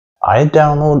I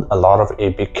download a lot of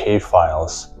APK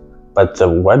files, but the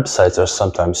websites are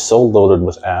sometimes so loaded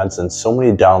with ads and so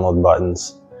many download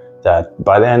buttons that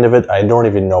by the end of it, I don't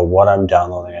even know what I'm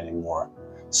downloading anymore.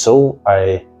 So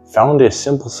I found a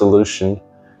simple solution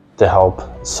to help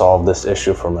solve this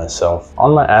issue for myself.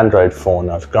 On my Android phone,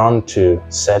 I've gone to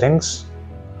Settings,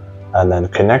 and then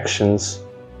Connections,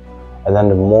 and then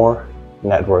the More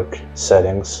Network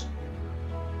Settings.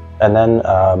 And then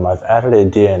I've added a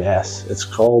DNS. It's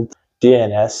called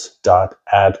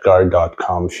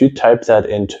dns.adguard.com. If you type that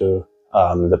into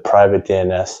the private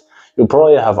DNS, you'll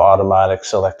probably have automatic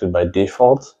selected by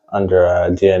default under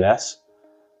DNS.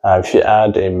 If you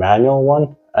add a manual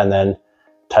one and then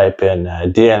type in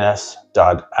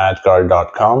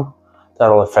dns.adguard.com,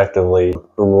 that'll effectively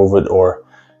remove it, or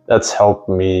that's helped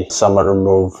me somewhat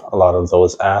remove a lot of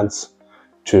those ads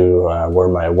to where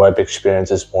my web experience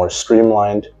is more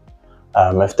streamlined.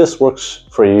 If this works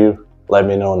for you, let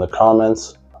me know in the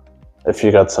comments. If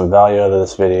you got some value out of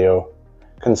this video,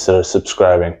 consider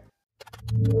subscribing.